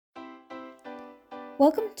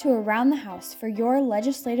Welcome to Around the House for your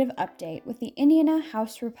legislative update with the Indiana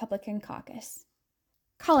House Republican Caucus.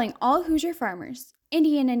 Calling all Hoosier farmers,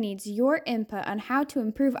 Indiana needs your input on how to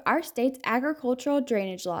improve our state's agricultural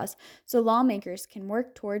drainage laws so lawmakers can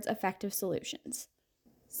work towards effective solutions.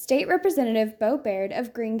 State Representative Beau Baird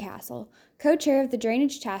of Greencastle, co-chair of the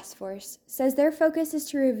Drainage Task Force, says their focus is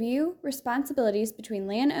to review responsibilities between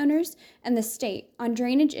landowners and the state on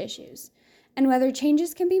drainage issues, and whether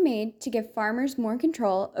changes can be made to give farmers more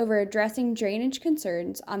control over addressing drainage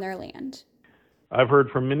concerns on their land. I've heard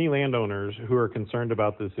from many landowners who are concerned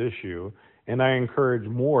about this issue, and I encourage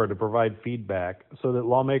more to provide feedback so that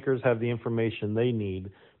lawmakers have the information they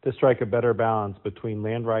need to strike a better balance between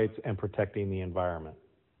land rights and protecting the environment.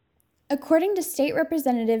 According to State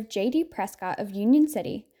Representative J.D. Prescott of Union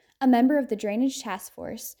City, a member of the Drainage Task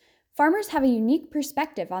Force, farmers have a unique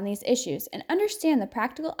perspective on these issues and understand the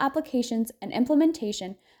practical applications and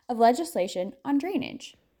implementation of legislation on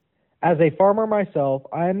drainage. As a farmer myself,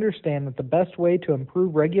 I understand that the best way to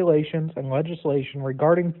improve regulations and legislation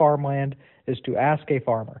regarding farmland is to ask a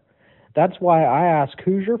farmer. That's why I ask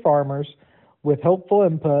Hoosier farmers with helpful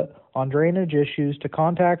input on drainage issues to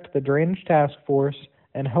contact the Drainage Task Force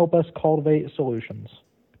and help us cultivate solutions.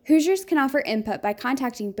 Hoosiers can offer input by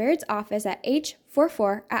contacting Baird's office at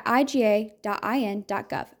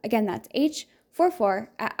h44@iga.in.gov. Again, that's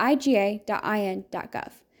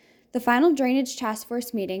h44@iga.in.gov. The final Drainage Task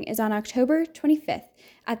Force meeting is on October 25th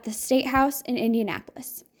at the State House in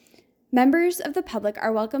Indianapolis. Members of the public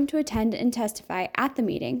are welcome to attend and testify at the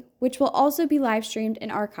meeting, which will also be live streamed and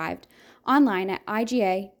archived online at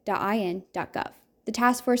iga.in.gov. The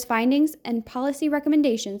task force findings and policy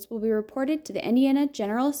recommendations will be reported to the Indiana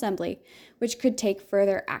General Assembly, which could take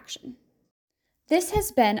further action. This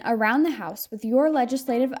has been Around the House with your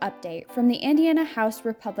legislative update from the Indiana House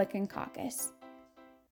Republican Caucus.